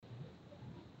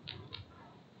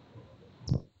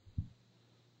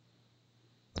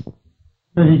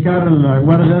dedicar la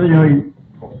guardia de hoy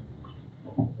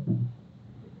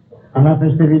a la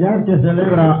festividad que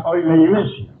celebra hoy la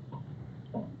Iglesia,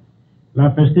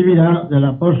 la festividad del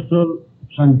apóstol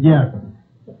Santiago.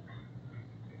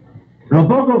 Lo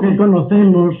poco que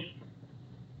conocemos,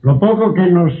 lo poco que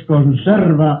nos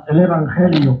conserva el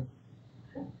Evangelio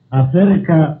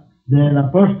acerca del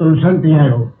apóstol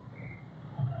Santiago,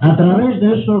 a través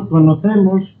de eso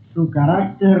conocemos su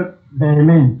carácter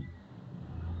vehemente.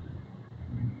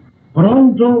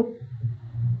 Pronto,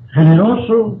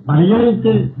 generoso,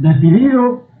 valiente,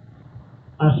 decidido,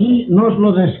 así nos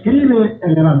lo describe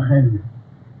el Evangelio.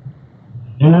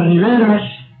 En las riberas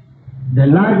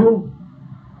del lago,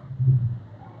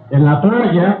 en la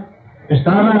playa,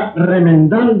 estaba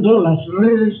remendando las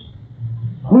redes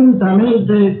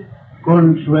juntamente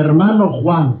con su hermano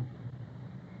Juan.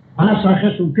 Pasa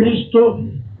Jesucristo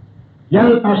y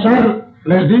al pasar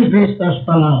les dice estas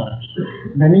palabras: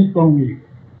 venid conmigo.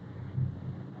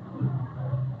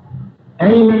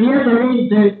 E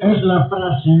inmediatamente es la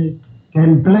frase que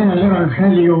emplea el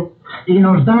Evangelio y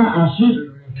nos da así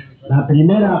la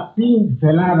primera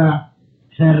pincelada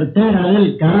certera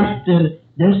del carácter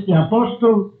de este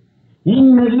apóstol.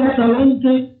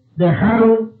 Inmediatamente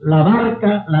dejaron la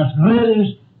barca, las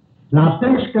redes, la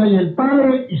pesca y el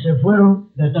padre y se fueron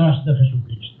detrás de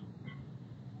Jesucristo.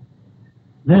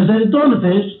 Desde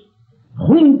entonces,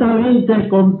 juntamente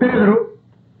con Pedro,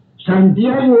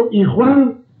 Santiago y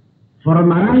Juan,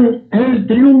 formarán el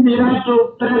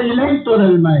triunvirato predilecto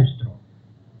del Maestro.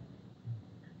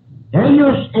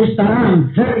 Ellos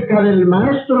estarán cerca del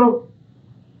Maestro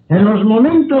en los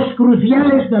momentos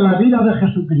cruciales de la vida de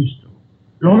Jesucristo.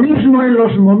 Lo mismo en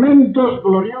los momentos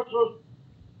gloriosos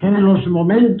que en los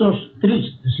momentos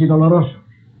tristes y dolorosos.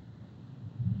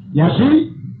 Y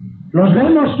así los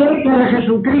vemos cerca de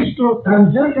Jesucristo,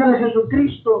 tan cerca de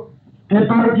Jesucristo, que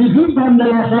participan de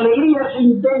las alegrías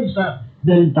intensas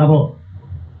del Tabor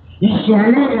y se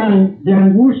alegran de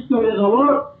angustia y de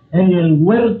dolor en el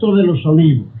huerto de los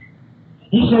olivos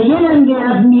y se llenan de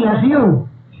admiración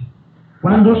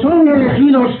cuando son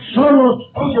elegidos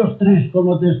solos ellos tres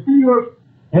como testigos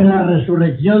en la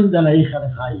resurrección de la hija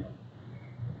de Jairo.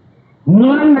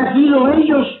 No han nacido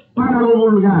ellos para lo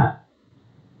vulgar,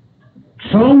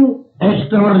 son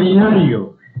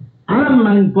extraordinarios,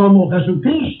 aman como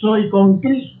Jesucristo y con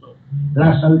Cristo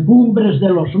las alcumbres de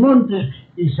los montes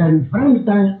y se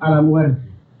enfrentan a la muerte.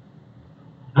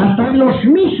 Hasta en los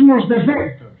mismos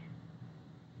defectos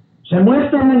se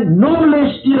muestran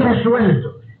nobles y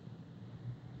resueltos.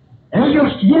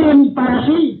 Ellos tienen para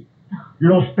sí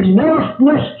los primeros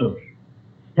puestos,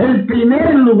 el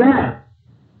primer lugar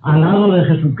al lado de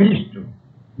Jesucristo,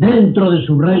 dentro de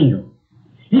su reino.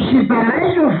 Y si para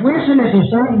ellos fuese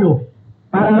necesario,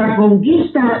 para la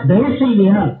conquista de ese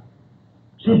ideal,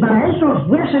 si para eso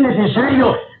fuese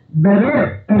necesario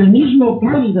beber el mismo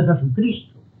cáliz de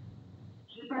Jesucristo,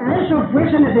 si para eso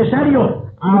fuese necesario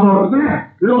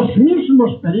abordar los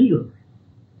mismos peligros,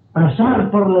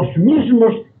 pasar por los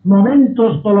mismos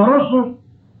momentos dolorosos,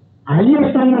 ahí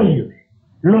están ellos,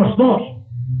 los dos,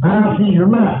 para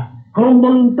afirmar con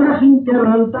voluntad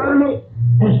inquebrantable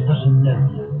esta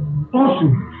sentencia: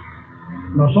 posibles.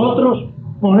 Nosotros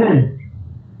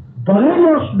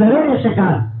podemos beber ese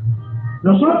cáliz.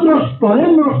 Nosotros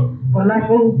podemos, por la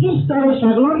conquista de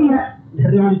esa gloria,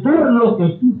 realizar lo que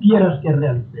tú quieras que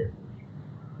realicemos.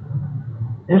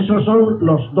 Esos son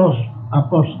los dos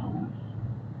apóstoles.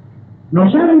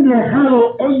 Nos han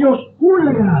dejado ellos un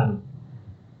legado.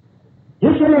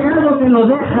 Ese legado que nos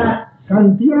deja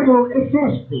Santiago es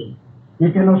este,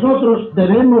 y que nosotros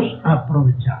debemos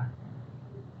aprovechar.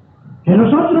 Que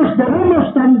nosotros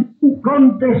debemos también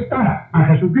contestar a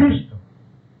Jesucristo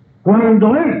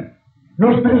cuando Él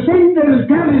nos presenta el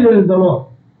cáliz del dolor,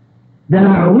 de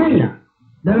la ruina,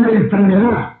 de la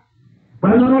enfermedad,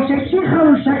 cuando nos exija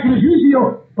un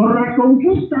sacrificio por la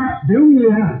conquista de un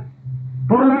ideal,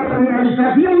 por la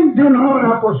realización de una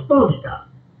obra apostólica,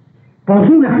 por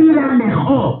una vida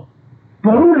mejor,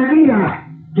 por una vida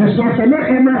que se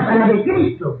asemeje más a la de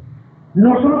Cristo,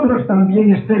 nosotros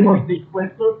también estemos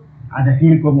dispuestos a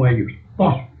decir como ellos: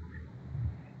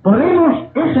 podemos,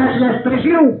 esa es la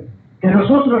expresión que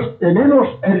nosotros debemos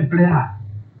emplear.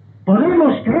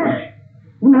 Podemos creer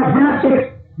una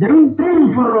frase de un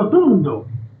triunfo rotundo,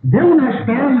 de una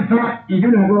esperanza y de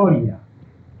una gloria.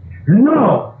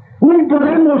 No un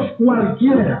podemos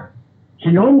cualquiera,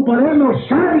 sino un podemos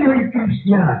sabio y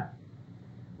cristiano.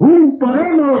 Un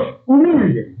podemos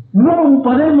humilde, no un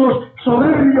podemos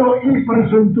soberbio y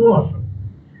presuntuoso.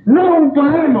 No un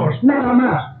podemos nada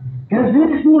más que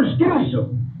circunscrito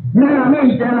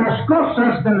meramente a las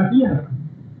cosas de la tierra,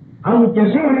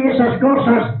 aunque sean esas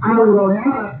cosas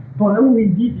aureoladas por un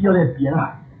indicio de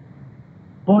piedad.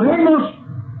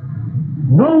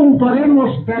 No un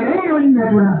podemos terreno y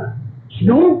natural,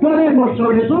 sino un podemos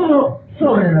sobre todo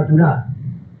sobrenatural.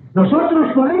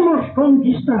 Nosotros podemos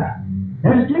conquistar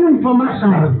el triunfo más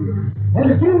arduo,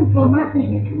 el triunfo más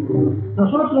difícil.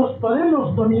 Nosotros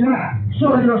podemos dominar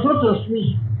sobre nosotros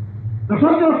mismos.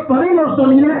 Nosotros podemos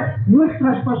dominar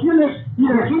nuestras pasiones y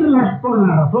regirlas por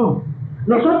la razón.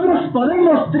 Nosotros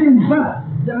podemos triunfar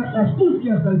de las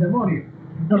astucias del demonio.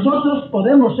 Nosotros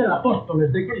podemos ser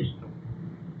apóstoles de Cristo.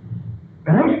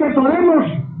 Pero es que podemos,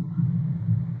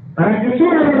 para que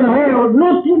sea verdadero,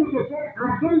 no tiene que ser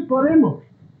aquel podemos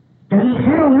que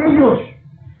dijeron ellos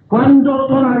cuando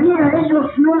todavía ellos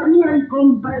no habían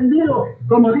comprendido,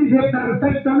 como dice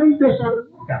perfectamente San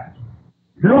Lucas,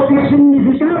 lo que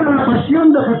significaba la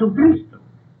pasión de Jesucristo.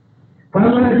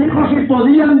 Cuando les dijo si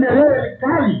podían beber el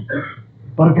cáliz,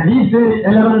 porque dice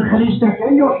el evangelista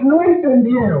que ellos no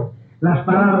entendieron las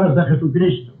palabras de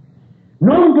Jesucristo.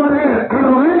 No un poder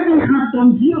arrogante y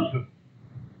jactancioso,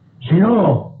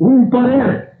 sino un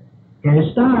poder que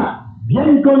está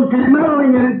bien confirmado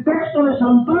en el texto de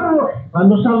San Pablo,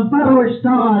 cuando San Pablo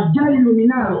estaba ya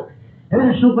iluminado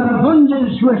en su corazón y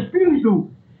en su espíritu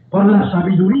por la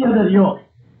sabiduría de Dios.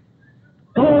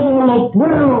 Todo lo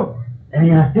puedo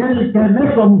en aquel que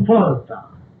me conforta.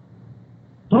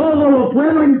 Todo lo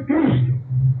puedo en Cristo.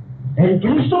 En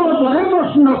Cristo lo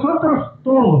podemos nosotros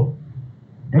todo.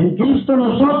 En Cristo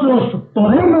nosotros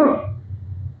podemos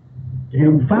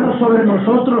triunfar sobre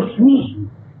nosotros mismos.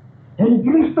 En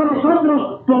Cristo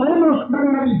nosotros podemos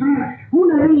realizar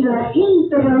una vida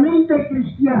íntegramente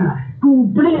cristiana,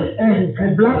 cumplir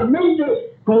ejemplarmente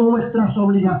con nuestras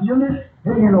obligaciones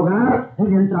en el hogar,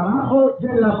 en el trabajo y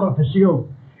en la profesión.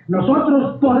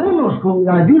 Nosotros podemos, con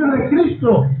la ayuda de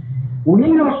Cristo,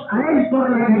 unidos a Él por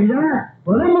la caridad,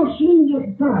 podemos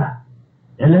inyectar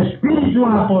el espíritu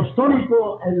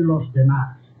apostólico en los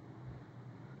demás.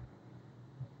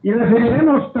 Y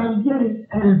recibiremos también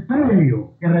el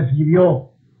premio que recibió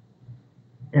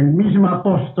el mismo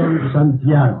apóstol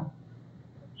Santiago.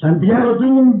 Santiago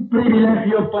tuvo un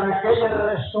privilegio por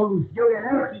aquella resolución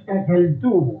enérgica que él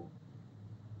tuvo.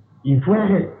 Y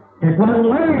fue que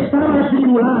cuando él estaba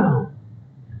atribulado,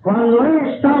 cuando él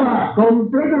estaba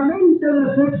completamente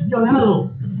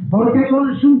decepcionado, porque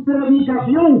con su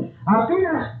predicación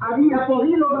apenas había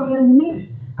podido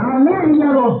reunir a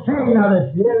media docena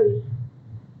de fieles,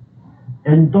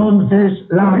 entonces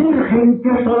la Virgen,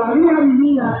 que todavía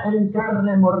vivía en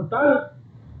carne mortal,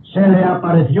 se le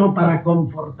apareció para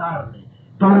confortarle,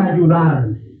 para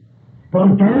ayudarle,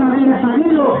 porque él había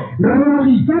sabido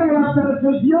realizar a la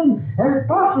perfección el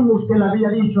cosmos que le había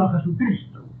dicho a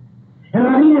Jesucristo. Él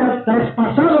había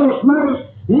traspasado los mares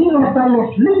y ido hasta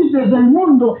los límites del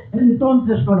mundo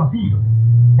entonces conocido.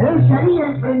 Él se había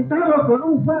enfrentado con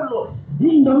un pueblo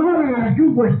indomable al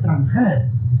yugo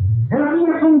extranjero. Él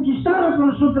había conquistado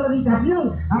con su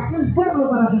predicación aquel pueblo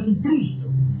para Jesucristo.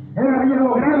 Él había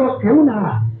logrado que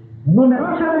una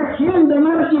numerosa legión de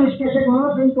mártires que se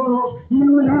conocen con los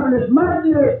innumerables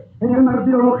mártires en el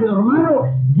martirologio romano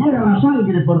diera la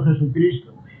sangre por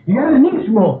Jesucristo. Y él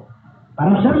mismo,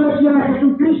 para hacerle fiel a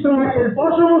Jesucristo en aquel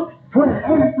pozo, fue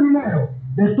el primero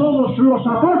de todos los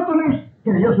apóstoles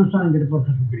que dio su sangre por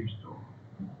Jesucristo.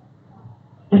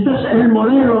 Este es el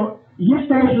modelo y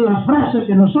esta es la frase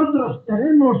que nosotros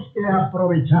tenemos que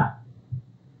aprovechar.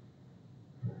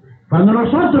 Cuando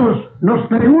nosotros nos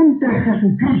pregunte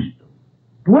Jesucristo,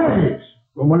 ¿puedes?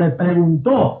 Como le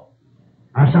preguntó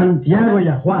a Santiago y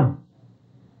a Juan,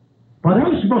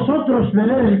 ¿podéis vosotros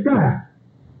beber el cáliz?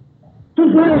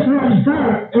 Tú puedes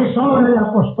realizar esa obra de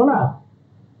apostolado.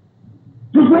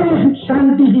 Tú puedes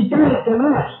santificarte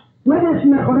más, puedes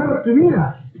mejorar tu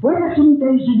vida, puedes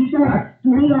intensificar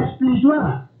tu vida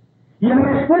espiritual. Y la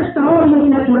respuesta obvia y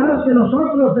natural que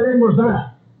nosotros debemos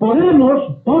dar,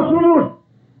 podemos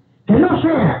que no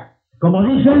sea, como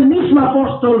dice el mismo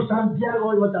apóstol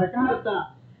Santiago en otra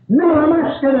carta, nada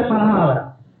más que de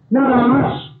palabra, nada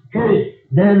más que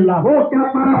de la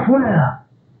boca para afuera,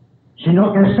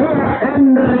 sino que sea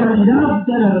en realidad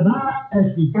de verdad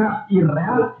eficaz y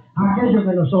real aquello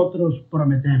que nosotros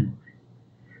prometemos.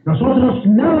 Nosotros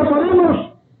nada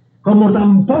podemos, como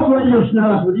tampoco ellos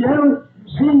nada pudieron,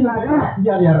 sin la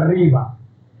gracia de arriba.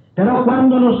 Pero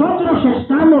cuando nosotros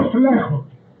estamos lejos,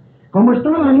 como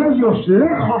estaban ellos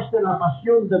lejos de la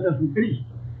pasión de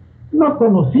Jesucristo, no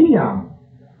conocían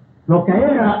lo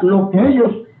que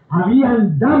ellos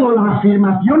habían dado la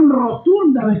afirmación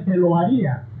rotunda de que lo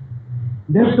harían.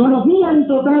 Desconocían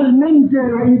totalmente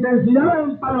la intensidad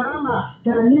del panorama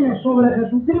que venía sobre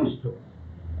Jesucristo.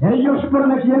 Ellos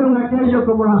prometieron aquello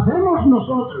como lo hacemos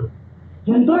nosotros.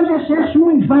 Y entonces es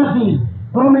muy fácil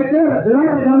prometer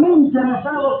largamente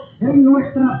basado en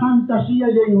nuestra fantasía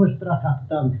y en nuestra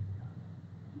jactancia.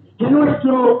 Que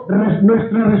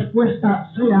nuestra respuesta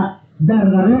sea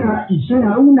verdadera y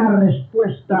sea una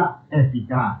respuesta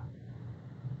eficaz.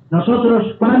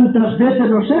 Nosotros, ¿cuántas veces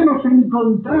nos hemos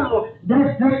encontrado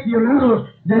decepcionados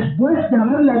después de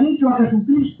haberle dicho a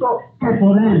Jesucristo que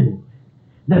podemos?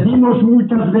 Decimos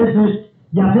muchas veces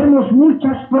y hacemos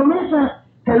muchas promesas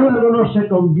que luego no se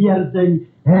convierten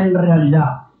en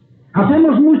realidad.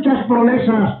 Hacemos muchas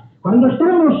promesas cuando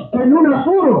estamos en un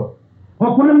apuro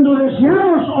o cuando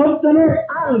deseamos obtener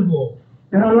algo,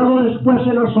 pero luego después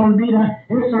se nos olvidan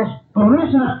esas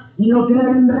promesas y no queda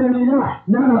en realidad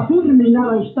nada firme y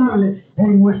nada estable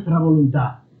en nuestra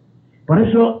voluntad. Por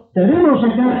eso debemos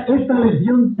sacar esta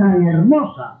lección tan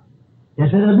hermosa que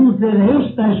se deduce de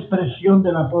esta expresión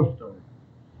del apóstol.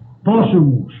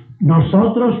 Possumus,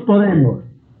 nosotros podemos,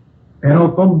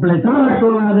 pero completada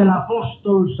con la del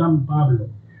apóstol San Pablo,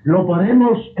 lo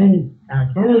ponemos en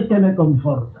aquel que me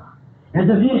conforta. Es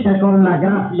decir, que con la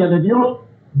gracia de Dios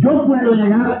yo puedo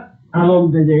llegar a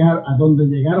donde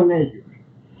llegaron ellos.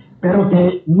 Pero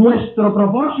que nuestro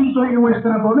propósito y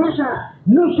nuestra promesa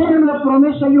no sea una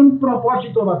promesa y un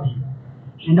propósito vacío,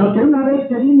 sino que una vez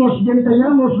que dimos y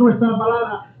empeñamos nuestra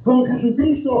palabra con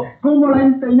Jesucristo, como la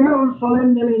empeñaron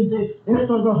solemnemente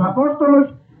estos dos apóstoles,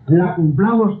 la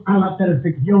cumplamos a la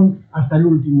perfección hasta el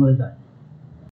último detalle.